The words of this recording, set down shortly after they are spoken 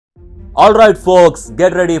Alright folks,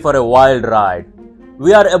 get ready for a wild ride.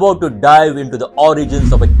 We are about to dive into the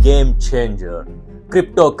origins of a game changer,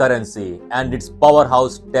 cryptocurrency and its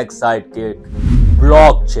powerhouse tech sidekick,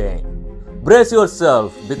 blockchain. Brace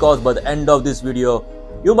yourself because by the end of this video,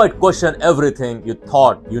 you might question everything you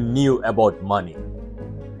thought you knew about money.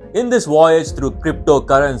 In this voyage through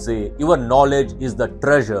cryptocurrency, your knowledge is the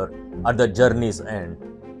treasure at the journey's end.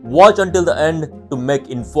 Watch until the end to make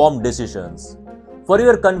informed decisions. For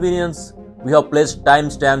your convenience, we have placed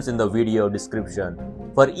timestamps in the video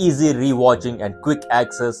description for easy rewatching and quick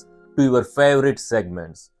access to your favorite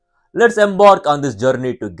segments. Let's embark on this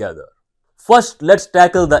journey together. First, let's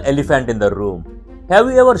tackle the elephant in the room. Have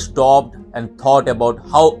you ever stopped and thought about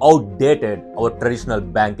how outdated our traditional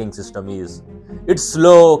banking system is? It's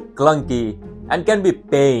slow, clunky, and can be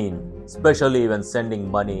pain, especially when sending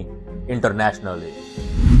money internationally.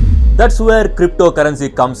 That's where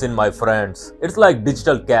cryptocurrency comes in, my friends. It's like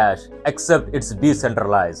digital cash, except it's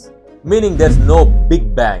decentralized, meaning there's no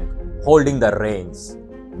big bank holding the reins.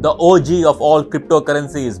 The OG of all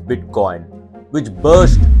cryptocurrency is Bitcoin, which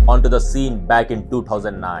burst onto the scene back in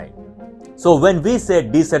 2009. So when we say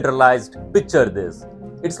decentralized, picture this.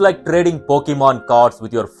 It's like trading Pokemon cards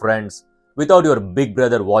with your friends without your big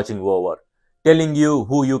brother watching over, telling you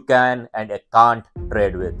who you can and can't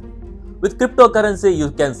trade with. With cryptocurrency,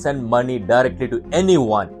 you can send money directly to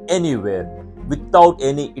anyone, anywhere, without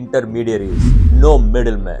any intermediaries, no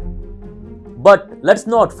middlemen. But let's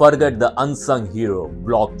not forget the unsung hero,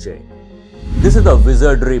 blockchain. This is the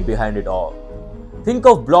wizardry behind it all. Think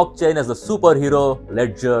of blockchain as a superhero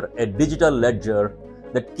ledger, a digital ledger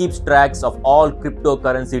that keeps tracks of all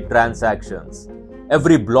cryptocurrency transactions.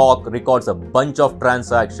 Every block records a bunch of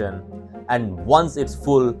transactions, and once it's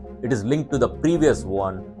full, it is linked to the previous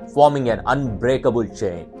one, forming an unbreakable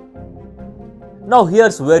chain. Now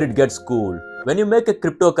here's where it gets cool. When you make a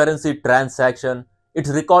cryptocurrency transaction, it's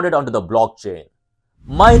recorded onto the blockchain.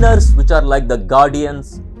 Miners, which are like the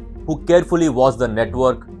guardians who carefully watch the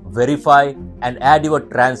network, verify and add your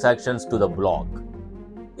transactions to the block.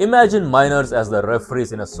 Imagine miners as the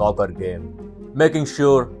referees in a soccer game, making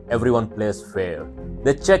sure everyone plays fair.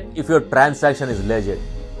 They check if your transaction is legit,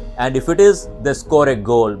 and if it is, they score a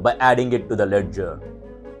goal by adding it to the ledger.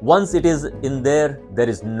 Once it is in there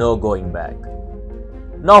is no going back.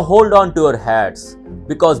 Now hold on to your hats,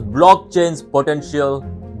 because blockchain's potential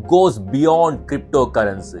goes beyond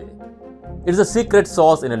cryptocurrency. It's a secret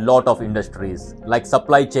sauce in a lot of industries like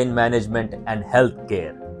supply chain management and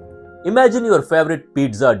healthcare. Imagine your favorite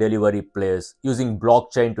pizza delivery place using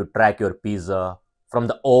blockchain to track your pizza from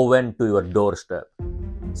the oven to your doorstep.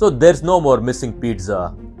 So there's no more missing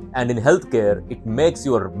pizza. And in healthcare, it makes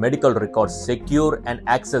your medical records secure and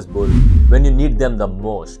accessible when you need them the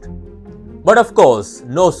most. But of course,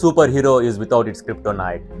 no superhero is without its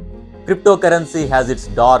kryptonite. Cryptocurrency has its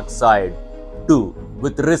dark side too,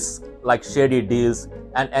 with risks like shady deals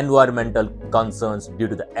and environmental concerns due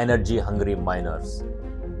to the energy-hungry miners.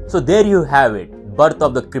 So there you have it, birth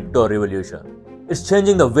of the crypto revolution. It's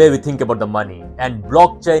changing the way we think about the money, and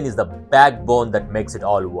blockchain is the backbone that makes it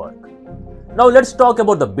all work. Now let's talk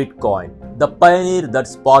about the Bitcoin, the pioneer that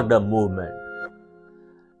sparked a movement.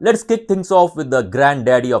 Let's kick things off with the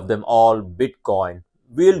granddaddy of them all, Bitcoin.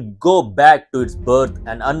 We'll go back to its birth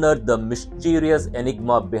and unearth the mysterious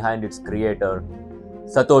enigma behind its creator,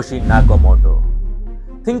 Satoshi Nakamoto.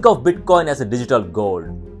 Think of Bitcoin as a digital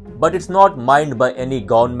gold, but it's not mined by any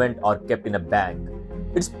government or kept in a bank.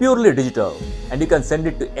 It's purely digital, and you can send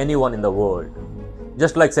it to anyone in the world,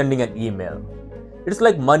 just like sending an email. It's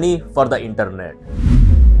like money for the internet.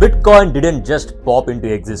 Bitcoin didn't just pop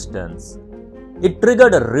into existence. It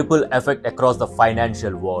triggered a ripple effect across the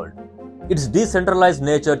financial world. Its decentralized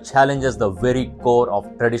nature challenges the very core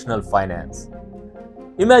of traditional finance.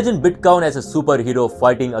 Imagine Bitcoin as a superhero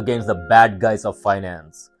fighting against the bad guys of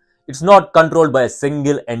finance. It's not controlled by a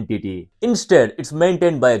single entity. Instead, it's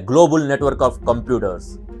maintained by a global network of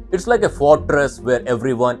computers. It's like a fortress where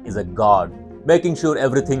everyone is a guard, making sure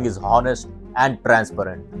everything is honest and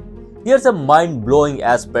transparent. Here's a mind-blowing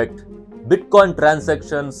aspect. Bitcoin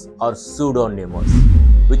transactions are pseudonymous,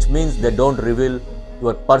 which means they don't reveal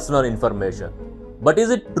your personal information. But is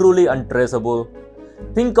it truly untraceable?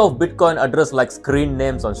 Think of Bitcoin address like screen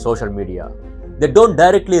names on social media. They don't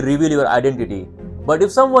directly reveal your identity, but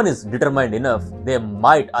if someone is determined enough, they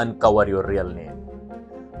might uncover your real name.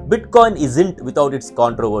 Bitcoin isn't without its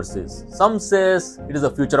controversies. Some says it is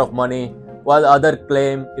the future of money, while others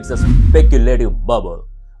claim it's a speculative bubble.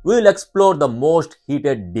 We will explore the most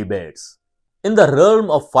heated debates. In the realm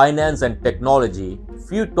of finance and technology,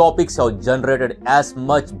 few topics have generated as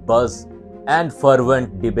much buzz and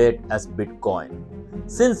fervent debate as Bitcoin.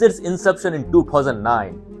 Since its inception in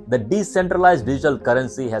 2009, the decentralized digital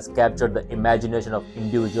currency has captured the imagination of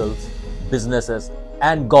individuals, businesses,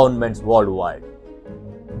 and governments worldwide.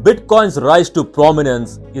 Bitcoin's rise to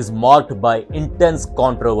prominence is marked by intense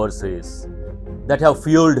controversies that have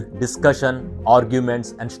fueled discussion,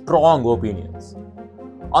 arguments, and strong opinions.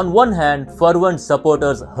 On one hand, fervent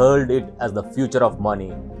supporters hailed it as the future of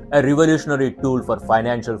money, a revolutionary tool for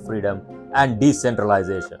financial freedom and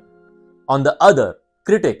decentralization. On the other,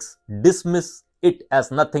 critics dismiss it as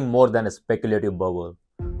nothing more than a speculative bubble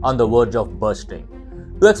on the verge of bursting.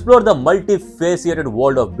 To explore the multifaceted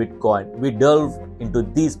world of Bitcoin, we delve into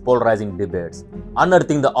these polarizing debates,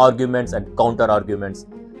 unearthing the arguments and counter-arguments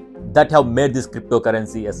that have made this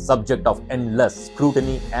cryptocurrency a subject of endless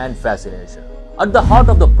scrutiny and fascination. At the heart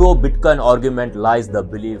of the pro-Bitcoin argument lies the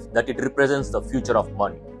belief that it represents the future of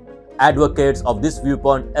money. Advocates of this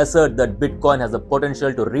viewpoint assert that Bitcoin has the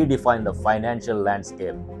potential to redefine the financial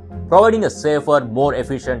landscape, providing a safer, more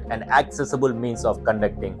efficient, and accessible means of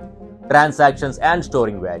conducting transactions and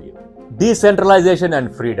storing value. Decentralization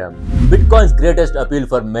and freedom. Bitcoin's greatest appeal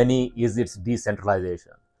for many is its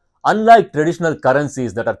decentralization. Unlike traditional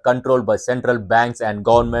currencies that are controlled by central banks and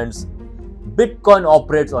governments, Bitcoin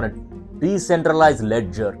operates on a decentralized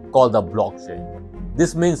ledger called the blockchain.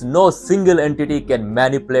 This means no single entity can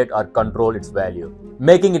manipulate or control its value,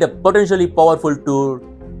 making it a potentially powerful tool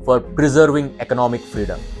for preserving economic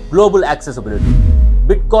freedom. Global accessibility.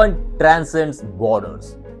 Bitcoin transcends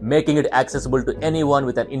borders, making it accessible to anyone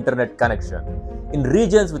with an internet connection. In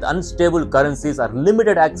regions with unstable currencies or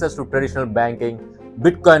limited access to traditional banking,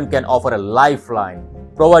 Bitcoin can offer a lifeline,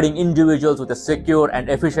 providing individuals with a secure and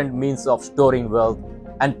efficient means of storing wealth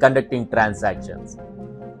and conducting transactions.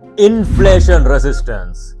 Inflation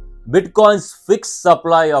resistance. Bitcoin's fixed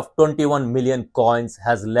supply of 21 million coins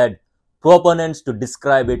has led proponents to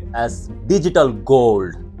describe it as digital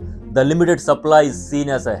gold. The limited supply is seen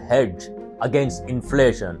as a hedge against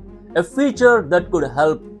inflation, a feature that could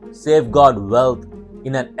help safeguard wealth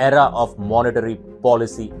in an era of monetary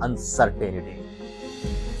policy uncertainty.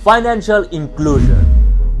 Financial inclusion.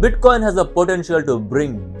 Bitcoin has the potential to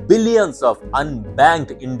bring billions of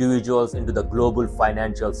unbanked individuals into the global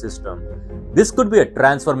financial system. This could be a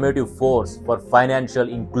transformative force for financial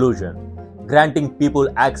inclusion, granting people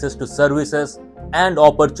access to services and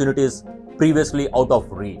opportunities previously out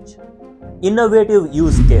of reach. Innovative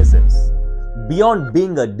use cases. Beyond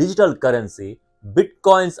being a digital currency,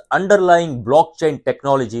 Bitcoin's underlying blockchain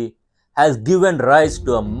technology has given rise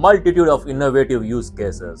to a multitude of innovative use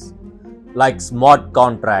cases, like smart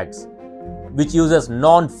contracts, which uses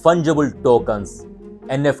non-fungible tokens,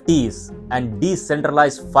 NFTs, and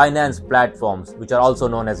decentralized finance platforms, which are also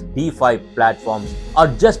known as DeFi platforms, are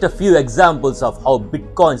just a few examples of how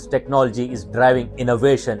Bitcoin's technology is driving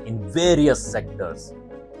innovation in various sectors.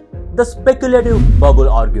 The speculative bubble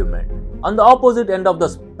argument. On the opposite end of the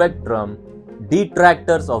spectrum,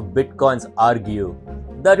 detractors of Bitcoins argue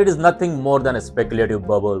that it is nothing more than a speculative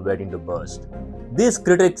bubble waiting to burst. These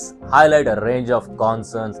critics highlight a range of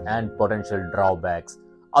concerns and potential drawbacks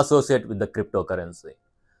associated with the cryptocurrency.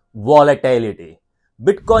 Volatility.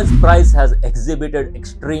 Bitcoin's price has exhibited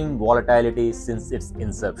extreme volatility since its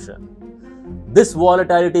inception. This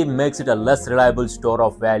volatility makes it a less reliable store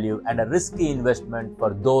of value and a risky investment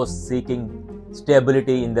for those seeking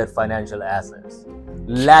stability in their financial assets.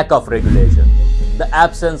 Lack of regulation. The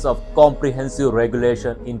absence of comprehensive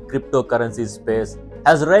regulation in cryptocurrency space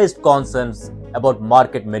has raised concerns about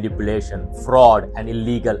market manipulation, fraud, and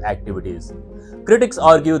illegal activities. Critics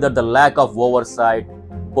argue that the lack of oversight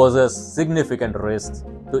poses significant risks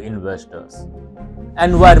to investors.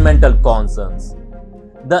 Environmental concerns.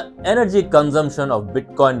 The energy consumption of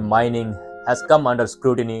Bitcoin mining has come under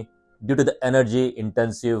scrutiny due to the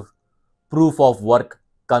energy-intensive proof-of-work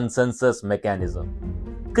consensus mechanism.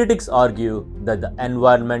 Critics argue that the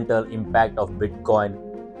environmental impact of Bitcoin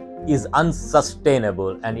is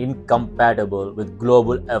unsustainable and incompatible with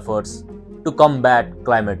global efforts to combat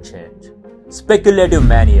climate change. Speculative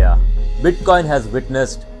mania. Bitcoin has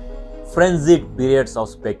witnessed frenzied periods of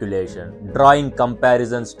speculation, drawing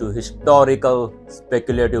comparisons to historical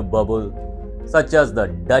speculative bubbles such as the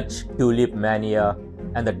Dutch tulip mania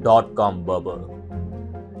and the dot-com bubble.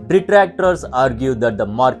 Detractors argue that the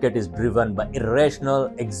market is driven by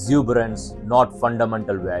irrational exuberance, not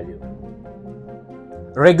fundamental value.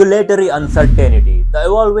 Regulatory uncertainty. The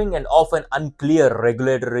evolving and often unclear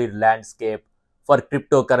regulatory landscape for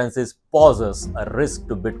cryptocurrencies poses a risk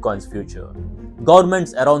to Bitcoin's future.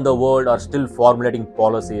 Governments around the world are still formulating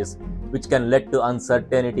policies which can lead to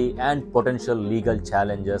uncertainty and potential legal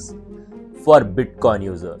challenges for Bitcoin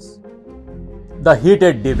users. The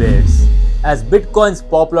heated debates. As Bitcoin's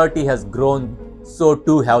popularity has grown, so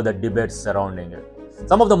too have the debates surrounding it.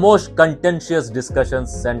 Some of the most contentious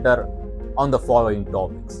discussions center on the following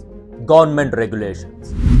topics. Government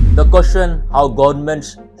regulations. The question how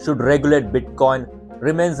governments should regulate Bitcoin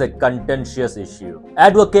remains a contentious issue.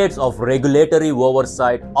 Advocates of regulatory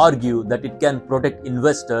oversight argue that it can protect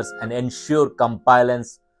investors and ensure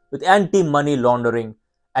compliance with anti-money laundering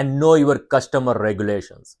and know your customer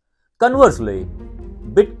regulations. Conversely,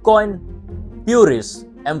 Bitcoin purists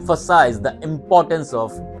emphasize the importance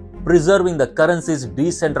of preserving the currency's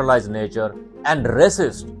decentralized nature and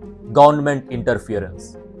resist government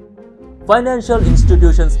interference. Financial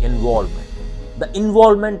institutions involvement. The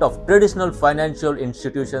involvement of traditional financial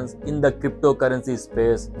institutions in the cryptocurrency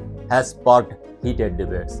space has sparked heated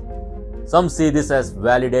debates. Some see this as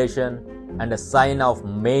validation and a sign of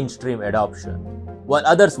mainstream adoption, while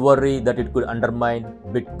others worry that it could undermine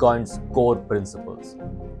Bitcoin's core principles.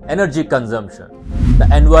 Energy consumption.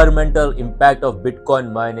 The environmental impact of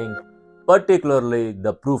Bitcoin mining, particularly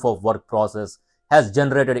the proof of work process, has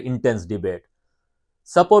generated intense debate.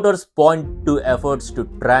 Supporters point to efforts to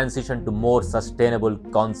transition to more sustainable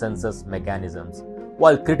consensus mechanisms,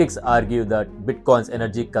 while critics argue that Bitcoin's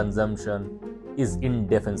energy consumption is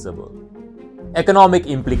indefensible. Economic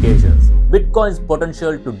implications. Bitcoin's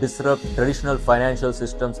potential to disrupt traditional financial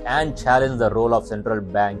systems and challenge the role of central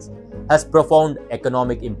banks has profound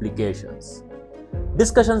economic implications.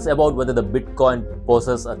 Discussions about whether the Bitcoin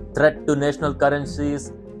poses a threat to national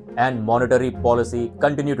currencies and monetary policy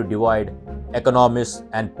continue to divide economists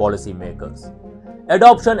and policymakers.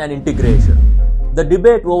 Adoption and integration. The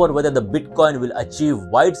debate over whether the Bitcoin will achieve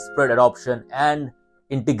widespread adoption and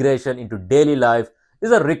integration into daily life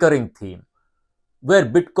is a recurring theme. Where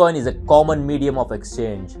Bitcoin is a common medium of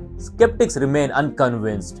exchange, skeptics remain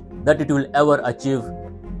unconvinced that it will ever achieve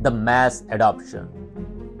the mass adoption.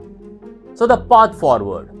 So the path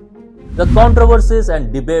forward. The controversies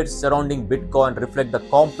and debates surrounding Bitcoin reflect the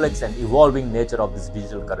complex and evolving nature of this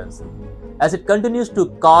digital currency. As it continues to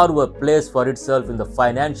carve a place for itself in the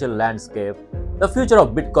financial landscape, the future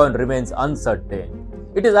of Bitcoin remains uncertain.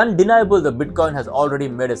 It is undeniable that Bitcoin has already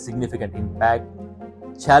made a significant impact,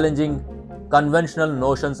 challenging conventional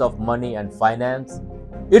notions of money and finance.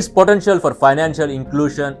 Its potential for financial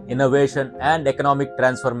inclusion, innovation, and economic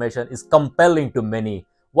transformation is compelling to many,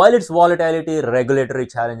 while its volatility, regulatory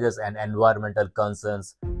challenges, and environmental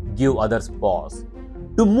concerns give others pause.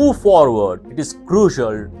 To move forward, it is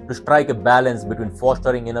crucial to strike a balance between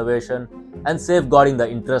fostering innovation and safeguarding the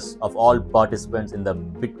interests of all participants in the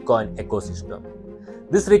Bitcoin ecosystem.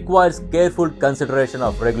 This requires careful consideration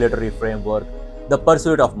of regulatory framework, the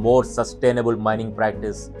pursuit of more sustainable mining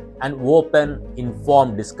practice, and open,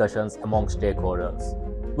 informed discussions among stakeholders.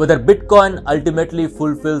 Whether Bitcoin ultimately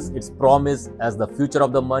fulfills its promise as the future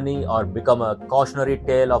of the money or become a cautionary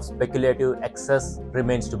tale of speculative excess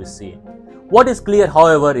remains to be seen. What is clear,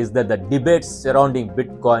 however, is that the debates surrounding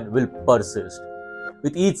Bitcoin will persist,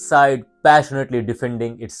 with each side passionately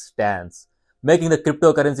defending its stance, making the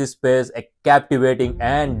cryptocurrency space a captivating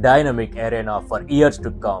and dynamic arena for years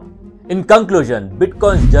to come. In conclusion,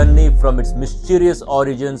 Bitcoin's journey from its mysterious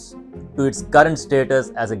origins to its current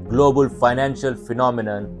status as a global financial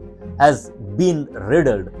phenomenon has been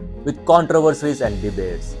riddled with controversies and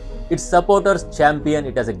debates. Its supporters champion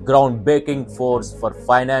it as a groundbreaking force for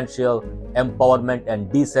financial empowerment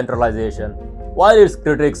and decentralization, while its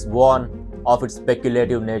critics warn of its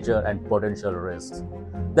speculative nature and potential risks.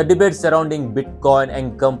 The debate surrounding Bitcoin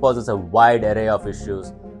encompasses a wide array of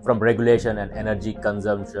issues, from regulation and energy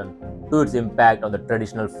consumption to its impact on the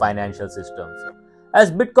traditional financial systems.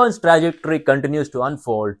 As Bitcoin's trajectory continues to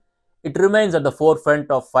unfold, it remains at the forefront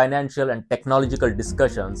of financial and technological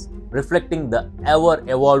discussions, reflecting the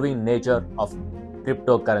ever-evolving nature of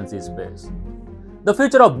cryptocurrency space. The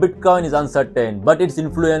future of Bitcoin is uncertain, but its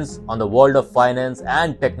influence on the world of finance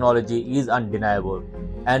and technology is undeniable,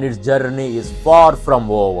 and its journey is far from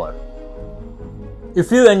over. If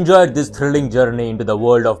you enjoyed this thrilling journey into the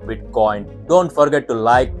world of Bitcoin, don't forget to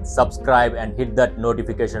like, subscribe, and hit that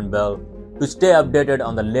notification bell to stay updated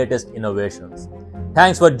on the latest innovations.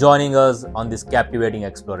 Thanks for joining us on this captivating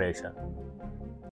exploration.